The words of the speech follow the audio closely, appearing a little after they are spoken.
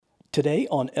Today,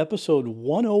 on episode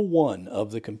 101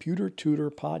 of the Computer Tutor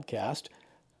podcast,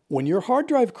 when your hard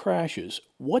drive crashes,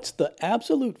 what's the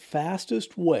absolute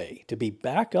fastest way to be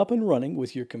back up and running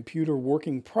with your computer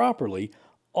working properly,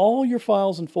 all your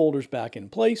files and folders back in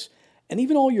place, and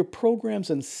even all your programs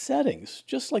and settings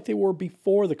just like they were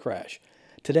before the crash?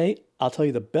 Today, I'll tell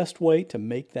you the best way to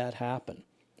make that happen.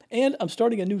 And I'm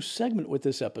starting a new segment with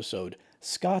this episode,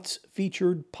 Scott's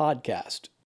Featured Podcast.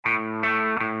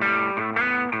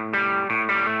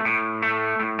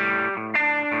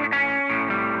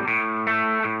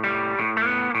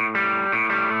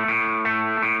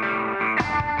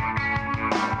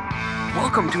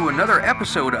 Welcome to another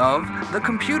episode of The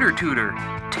Computer Tutor.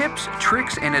 Tips,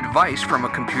 tricks, and advice from a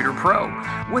computer pro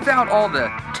without all the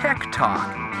tech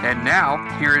talk. And now,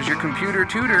 here is your computer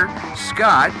tutor,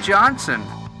 Scott Johnson.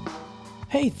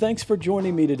 Hey, thanks for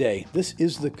joining me today. This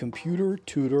is the Computer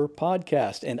Tutor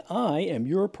Podcast, and I am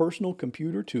your personal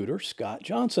computer tutor, Scott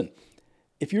Johnson.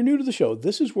 If you're new to the show,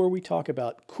 this is where we talk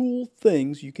about cool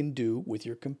things you can do with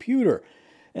your computer.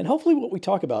 And hopefully what we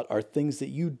talk about are things that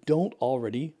you don't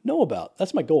already know about.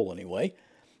 That's my goal anyway.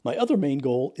 My other main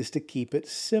goal is to keep it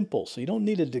simple, so you don't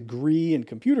need a degree in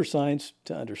computer science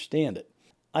to understand it.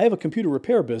 I have a computer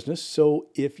repair business, so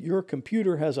if your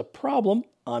computer has a problem,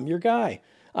 I'm your guy.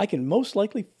 I can most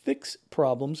likely fix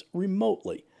problems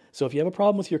remotely. So if you have a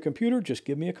problem with your computer, just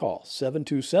give me a call,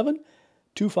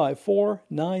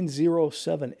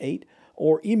 727-254-9078,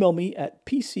 or email me at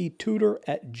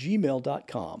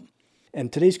pctutor@gmail.com. And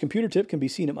today's computer tip can be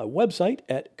seen at my website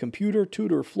at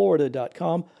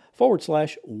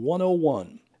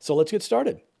computertutorflorida.com/101. So let's get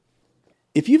started.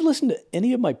 If you've listened to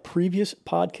any of my previous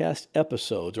podcast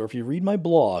episodes, or if you read my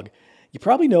blog, you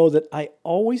probably know that I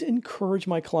always encourage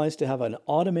my clients to have an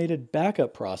automated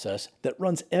backup process that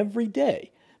runs every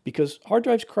day because hard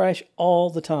drives crash all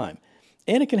the time,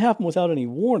 and it can happen without any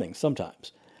warning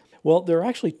sometimes. Well, there are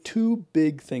actually two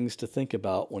big things to think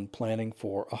about when planning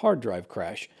for a hard drive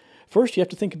crash. First, you have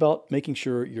to think about making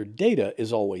sure your data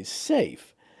is always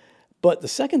safe. But the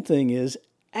second thing is,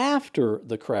 after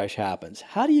the crash happens,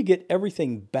 how do you get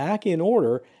everything back in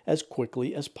order as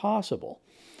quickly as possible?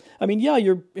 I mean, yeah,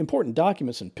 your important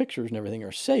documents and pictures and everything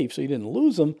are safe, so you didn't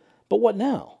lose them, but what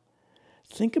now?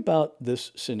 Think about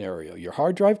this scenario. Your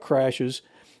hard drive crashes,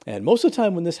 and most of the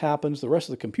time when this happens, the rest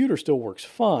of the computer still works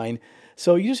fine,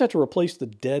 so you just have to replace the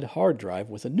dead hard drive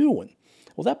with a new one.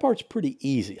 Well, that part's pretty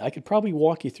easy. I could probably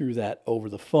walk you through that over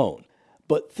the phone.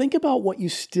 But think about what you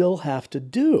still have to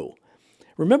do.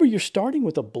 Remember, you're starting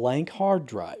with a blank hard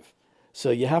drive.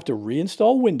 So you have to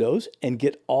reinstall Windows and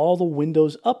get all the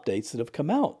Windows updates that have come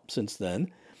out since then.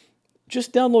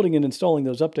 Just downloading and installing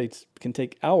those updates can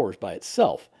take hours by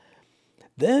itself.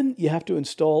 Then you have to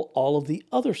install all of the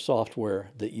other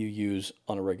software that you use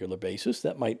on a regular basis.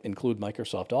 That might include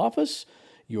Microsoft Office,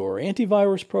 your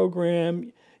antivirus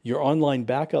program, your online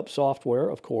backup software,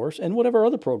 of course, and whatever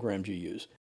other programs you use.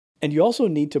 And you also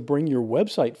need to bring your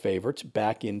website favorites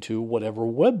back into whatever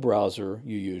web browser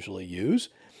you usually use.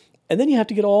 And then you have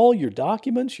to get all your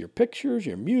documents, your pictures,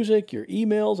 your music, your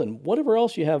emails, and whatever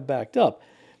else you have backed up.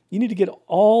 You need to get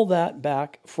all that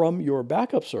back from your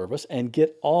backup service and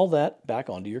get all that back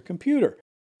onto your computer.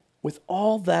 With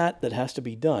all that has to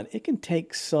be done, it can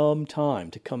take some time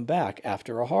to come back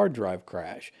after a hard drive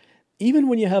crash, even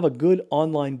when you have a good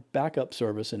online backup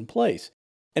service in place.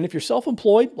 And if you're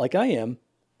self-employed, like I am,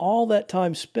 all that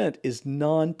time spent is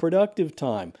non-productive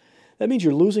time. That means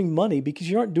you're losing money because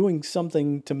you aren't doing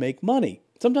something to make money.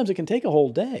 Sometimes it can take a whole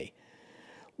day.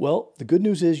 Well, the good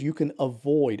news is you can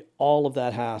avoid all of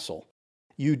that hassle.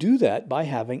 You do that by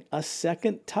having a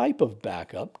second type of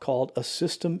backup called a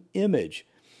system image.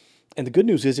 And the good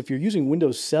news is if you're using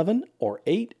Windows 7 or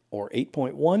 8 or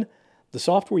 8.1, the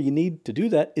software you need to do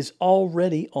that is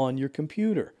already on your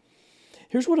computer.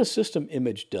 Here's what a system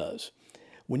image does.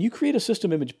 When you create a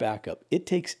system image backup, it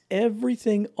takes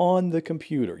everything on the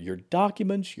computer, your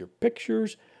documents, your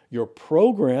pictures, your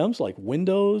programs like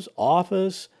Windows,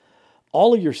 Office,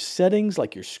 all of your settings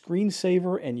like your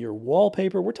screensaver and your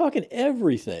wallpaper, we're talking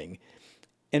everything,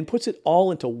 and puts it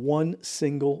all into one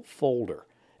single folder.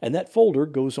 And that folder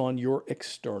goes on your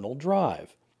external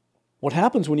drive. What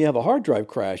happens when you have a hard drive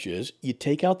crash is you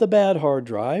take out the bad hard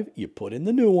drive, you put in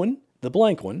the new one, the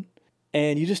blank one,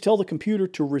 and you just tell the computer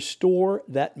to restore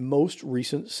that most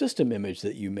recent system image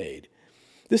that you made.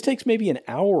 This takes maybe an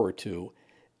hour or two,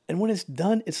 and when it's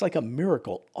done, it's like a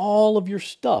miracle. All of your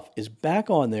stuff is back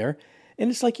on there,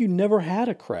 and it's like you never had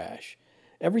a crash.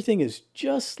 Everything is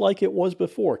just like it was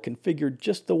before, configured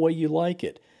just the way you like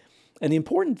it. And the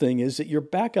important thing is that you're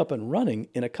back up and running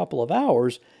in a couple of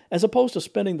hours as opposed to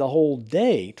spending the whole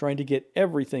day trying to get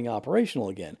everything operational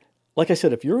again. Like I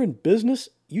said, if you're in business,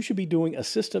 you should be doing a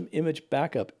system image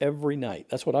backup every night.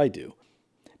 That's what I do.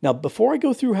 Now, before I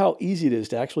go through how easy it is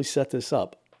to actually set this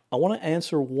up, I want to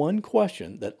answer one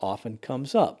question that often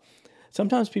comes up.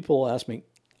 Sometimes people will ask me,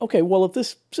 okay, well, if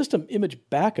this system image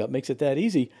backup makes it that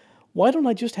easy, why don't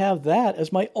I just have that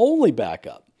as my only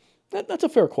backup? That's a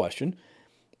fair question.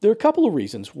 There are a couple of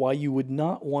reasons why you would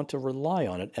not want to rely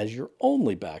on it as your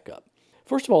only backup.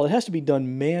 First of all, it has to be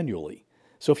done manually.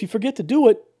 So if you forget to do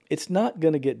it, it's not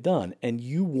going to get done, and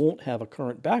you won't have a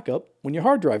current backup when your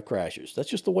hard drive crashes. That's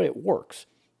just the way it works.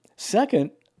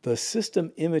 Second, the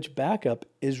system image backup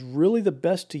is really the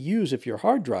best to use if your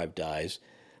hard drive dies,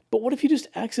 but what if you just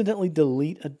accidentally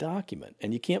delete a document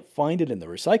and you can't find it in the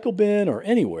recycle bin or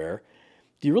anywhere?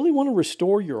 Do you really want to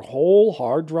restore your whole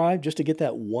hard drive just to get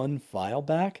that one file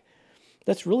back?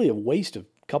 That's really a waste of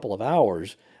a couple of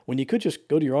hours when you could just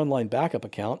go to your online backup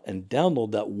account and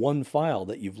download that one file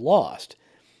that you've lost.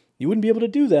 You wouldn't be able to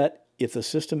do that if the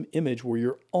system image were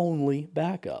your only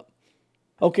backup.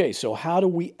 Okay, so how do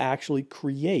we actually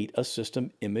create a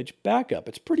system image backup?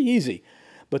 It's pretty easy,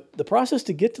 but the process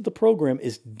to get to the program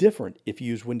is different if you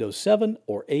use Windows 7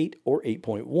 or 8 or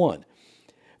 8.1.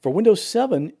 For Windows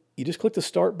 7, you just click the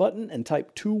Start button and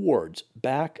type two words,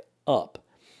 Backup.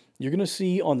 You're going to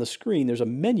see on the screen there's a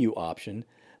menu option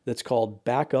that's called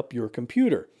Backup Your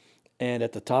Computer. And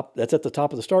at the top, that's at the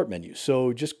top of the Start menu,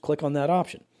 so just click on that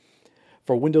option.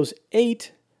 For Windows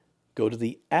 8, go to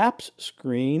the Apps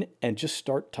screen and just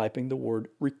start typing the word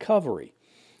Recovery.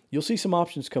 You'll see some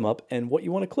options come up, and what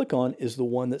you want to click on is the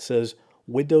one that says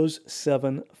Windows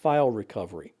 7 File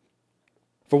Recovery.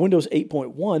 For Windows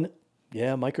 8.1,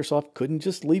 Microsoft couldn't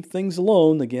just leave things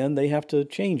alone. Again, they have to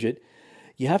change it.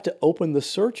 You have to open the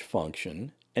search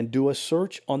function and do a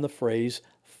search on the phrase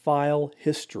File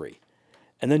History.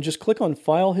 And then just click on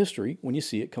File History when you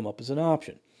see it come up as an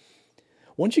option.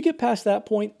 Once you get past that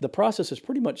point, the process is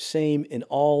pretty much same in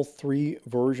all three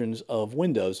versions of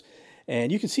Windows.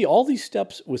 And you can see all these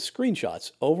steps with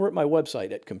screenshots over at my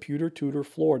website at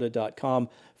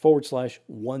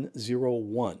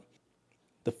computertutorflorida.com/101.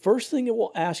 The first thing it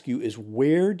will ask you is,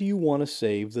 where do you want to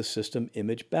save the system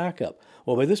image backup?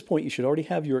 Well, by this point, you should already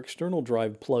have your external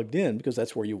drive plugged in because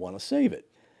that's where you want to save it.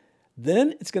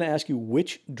 Then it's going to ask you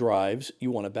which drives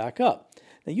you want to back up.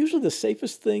 Now, usually the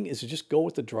safest thing is to just go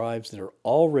with the drives that are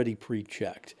already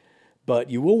pre-checked. But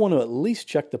you will want to at least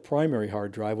check the primary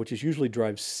hard drive, which is usually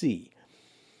drive C.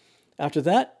 After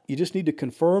that, you just need to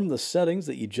confirm the settings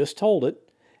that you just told it,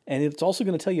 and it's also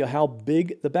going to tell you how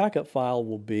big the backup file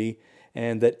will be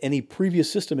and that any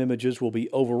previous system images will be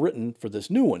overwritten for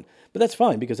this new one. But that's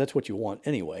fine because that's what you want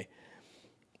anyway.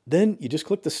 Then you just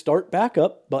click the Start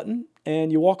Backup button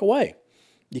and you walk away.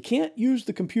 You can't use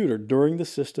the computer during the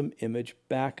system image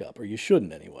backup, or you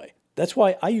shouldn't anyway. That's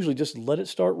why I usually just let it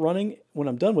start running when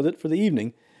I'm done with it for the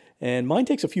evening, and mine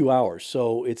takes a few hours,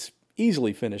 so it's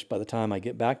easily finished by the time I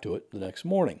get back to it the next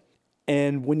morning.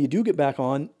 And when you do get back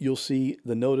on, you'll see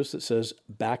the notice that says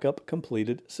Backup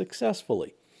Completed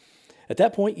Successfully. At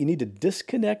that point, you need to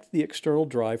disconnect the external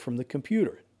drive from the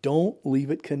computer. Don't leave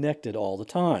it connected all the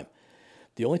time.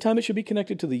 The only time it should be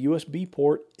connected to the USB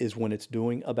port is when it's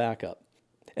doing a backup.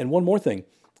 And one more thing,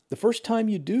 the first time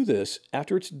you do this,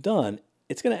 after it's done,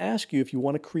 it's going to ask you if you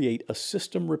want to create a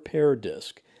system repair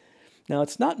disk. Now,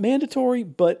 it's not mandatory,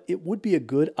 but it would be a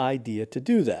good idea to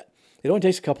do that. It only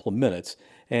takes a couple of minutes,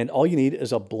 and all you need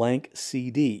is a blank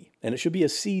CD. And it should be a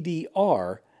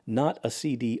CDR, not a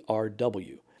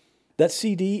CDRW. That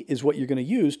CD is what you're going to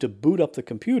use to boot up the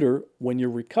computer when you're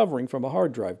recovering from a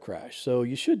hard drive crash. So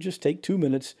you should just take 2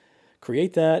 minutes,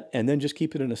 create that, and then just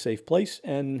keep it in a safe place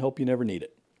and hope you never need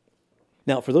it.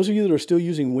 Now, for those of you that are still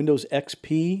using Windows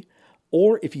XP,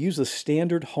 or if you use the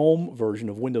standard home version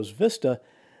of Windows Vista,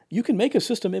 you can make a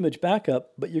system image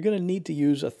backup, but you're going to need to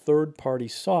use a third-party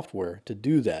software to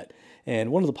do that.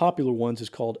 And one of the popular ones is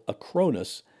called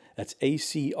Acronis. That's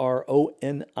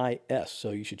Acronis,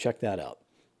 so you should check that out.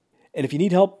 And if you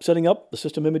need help setting up the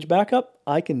system image backup,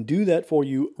 I can do that for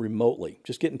you remotely.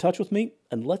 Just get in touch with me,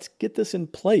 and let's get this in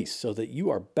place so that you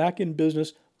are back in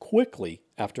business quickly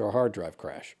after a hard drive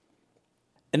crash.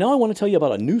 And now I want to tell you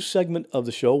about a new segment of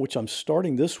the show, which I'm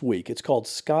starting this week. It's called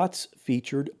Scott's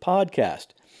Featured Podcast.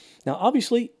 Now,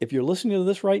 obviously, if you're listening to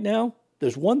this right now,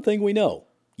 there's one thing we know.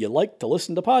 You like to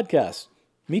listen to podcasts.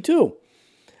 Me too.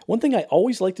 One thing I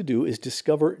always like to do is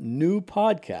discover new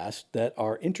podcasts that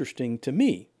are interesting to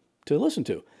me to listen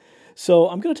to. So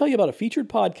I'm going to tell you about a featured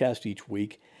podcast each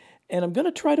week, and I'm going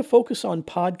to try to focus on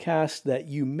podcasts that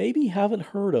you maybe haven't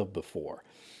heard of before.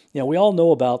 We all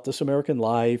know about This American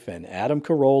Life and Adam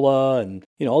Carolla and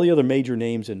all the other major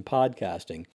names in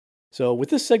podcasting. So with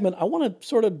this segment, I want to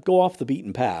sort of go off the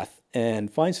beaten path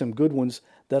and find some good ones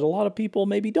that a lot of people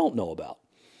maybe don't know about.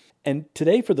 And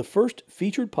today, for the first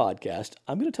featured podcast,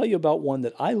 I'm going to tell you about one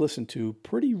that I listen to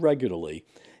pretty regularly.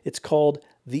 It's called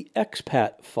The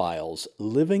Expat Files,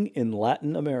 Living in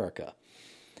Latin America.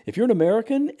 If you're an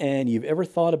American and you've ever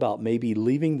thought about maybe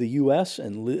leaving the U.S.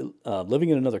 and living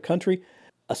in another country,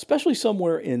 especially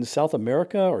somewhere in South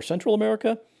America or Central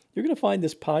America, you're going to find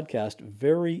this podcast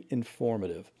very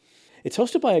informative. It's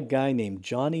hosted by a guy named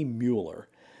Johnny Mueller.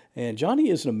 And Johnny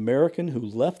is an American who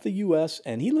left the U.S.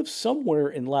 and he lives somewhere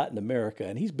in Latin America.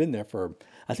 And he's been there for,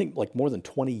 I think, like more than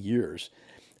 20 years.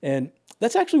 And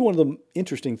that's actually one of the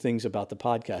interesting things about the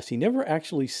podcast. He never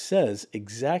actually says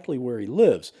exactly where he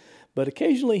lives, but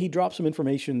occasionally he drops some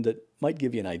information that might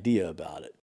give you an idea about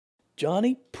it.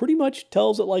 Johnny pretty much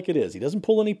tells it like it is. He doesn't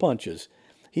pull any punches.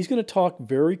 He's going to talk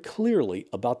very clearly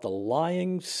about the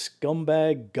lying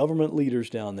scumbag government leaders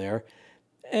down there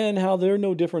and how they're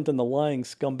no different than the lying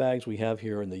scumbags we have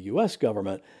here in the U.S.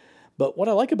 government. But what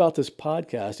I like about this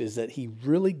podcast is that he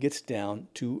really gets down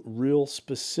to real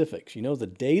specifics, the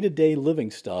day-to-day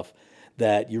living stuff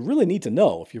that you really need to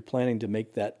know if you're planning to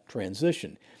make that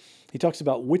transition. He talks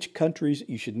about which countries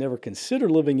you should never consider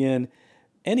living in,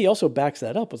 and he also backs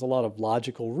that up with a lot of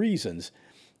logical reasons.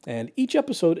 And each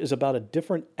episode is about a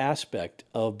different aspect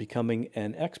of becoming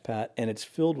an expat, and it's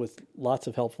filled with lots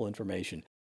of helpful information.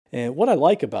 And what I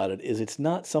like about it is it's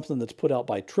not something that's put out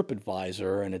by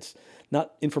TripAdvisor, and it's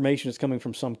not information that's coming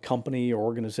from some company or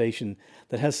organization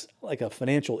that has like a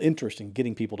financial interest in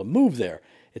getting people to move there.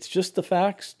 It's just the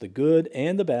facts, the good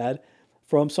and the bad,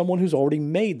 from someone who's already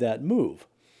made that move.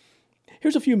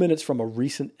 Here's a few minutes from a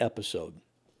recent episode.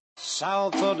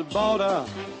 South of the border,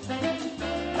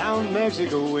 down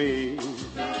Mexico way.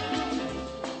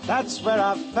 That's where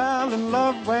I fell in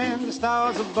love when the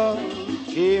stars above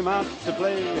came out to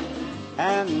play.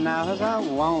 And now as I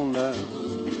wander...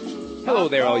 Hello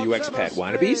there, all you expat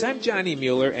wannabes. I'm Johnny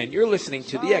Mueller, and you're listening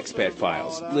to The Expat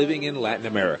Files, Living in Latin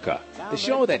America, the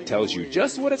show that tells you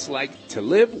just what it's like to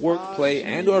live, work, play,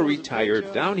 and or retire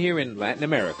down here in Latin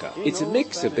America. It's a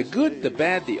mix of the good, the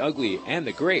bad, the ugly, and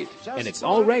the great, and it's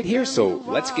all right here, so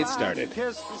let's get started.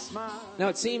 Now,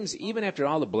 it seems, even after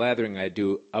all the blathering I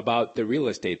do about the real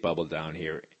estate bubble down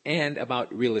here, and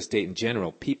about real estate in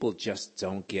general, people just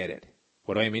don't get it.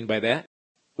 What do I mean by that?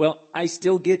 Well, I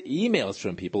still get emails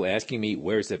from people asking me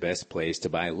where's the best place to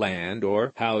buy land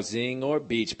or housing or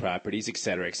beach properties,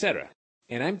 etc., etc.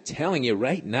 And I'm telling you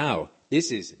right now, this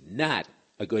is not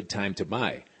a good time to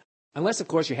buy. Unless, of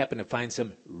course, you happen to find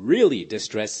some really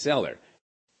distressed seller.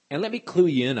 And let me clue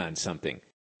you in on something.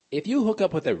 If you hook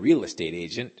up with a real estate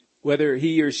agent, whether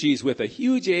he or she's with a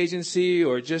huge agency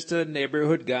or just a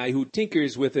neighborhood guy who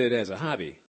tinkers with it as a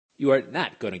hobby, you are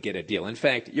not going to get a deal. In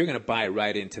fact, you're going to buy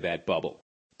right into that bubble.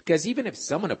 Because even if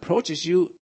someone approaches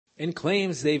you and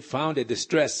claims they've found a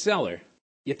distressed seller,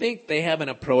 you think they haven't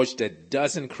approached a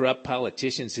dozen corrupt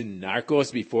politicians and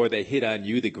narcos before they hit on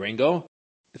you, the gringo?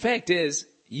 The fact is,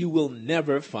 you will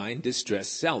never find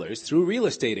distressed sellers through real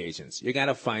estate agents. You got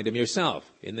to find them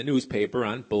yourself, in the newspaper,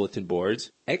 on bulletin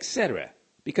boards, etc.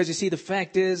 Because you see, the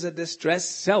fact is, a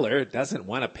distressed seller doesn't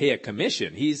want to pay a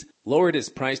commission. He's lowered his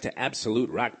price to absolute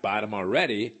rock bottom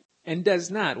already and does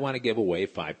not want to give away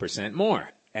 5% more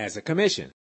as a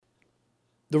commission.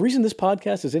 The reason this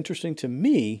podcast is interesting to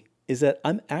me is that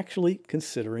I'm actually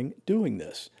considering doing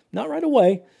this. Not right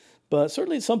away, but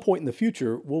certainly at some point in the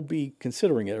future, we'll be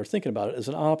considering it or thinking about it as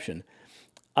an option.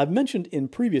 I've mentioned in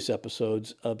previous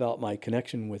episodes about my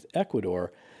connection with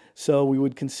Ecuador, so we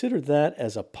would consider that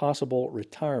as a possible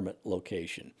retirement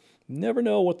location. Never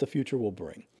know what the future will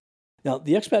bring. Now,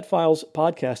 the Expat Files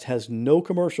podcast has no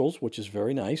commercials, which is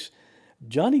very nice.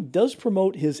 Johnny does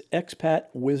promote his Expat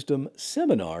Wisdom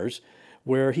seminars,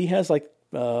 where he has I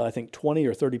think 20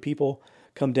 or 30 people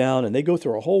come down and they go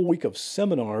through a whole week of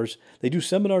seminars. They do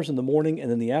seminars in the morning,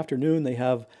 and in the afternoon they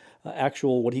have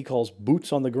actual, what he calls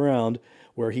boots on the ground,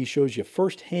 where he shows you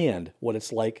firsthand what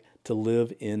it's like to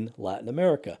live in Latin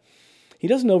America. He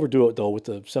doesn't overdo it, though, with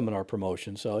the seminar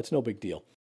promotion, so it's no big deal.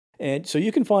 And so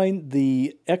you can find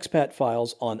the Expat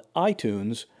Files on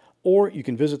iTunes, or you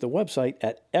can visit the website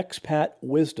at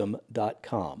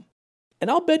expatwisdom.com. And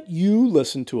I'll bet you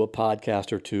listen to a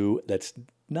podcast or two that's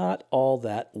not all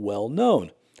that well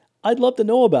known. I'd love to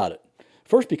know about it.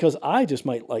 First, because I just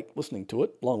might like listening to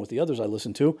it, along with the others I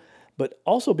listen to, but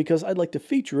also because I'd like to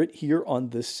feature it here on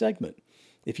this segment.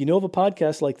 If you know of a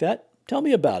podcast like that, tell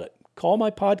me about it. Call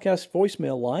my podcast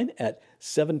voicemail line at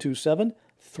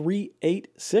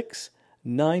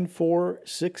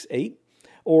 727-386-9468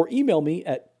 or email me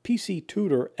at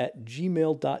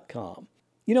pctutor@gmail.com.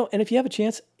 And if you have a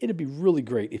chance, it'd be really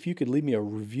great if you could leave me a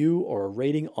review or a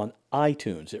rating on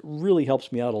iTunes. It really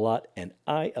helps me out a lot, and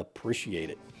I appreciate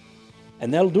it.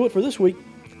 And that'll do it for this week.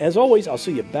 As always, I'll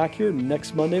see you back here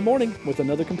next Monday morning with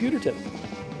another computer tip.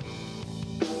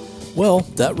 Well,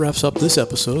 that wraps up this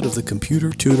episode of the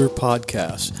Computer Tutor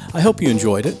Podcast. I hope you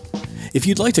enjoyed it. If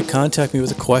you'd like to contact me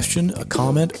with a question, a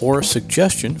comment, or a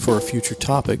suggestion for a future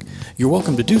topic, you're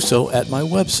welcome to do so at my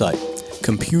website,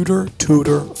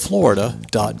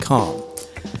 computertutorflorida.com.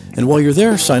 And while you're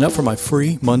there, sign up for my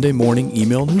free Monday morning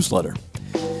email newsletter.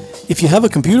 If you have a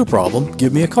computer problem,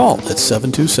 give me a call at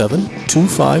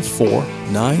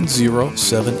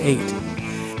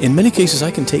 727-254-9078. In many cases,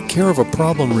 I can take care of a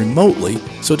problem remotely,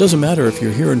 so it doesn't matter if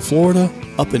you're here in Florida,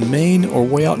 up in Maine, or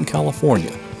way out in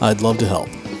California. I'd love to help.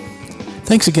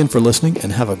 Thanks again for listening,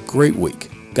 and have a great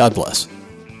week. God bless.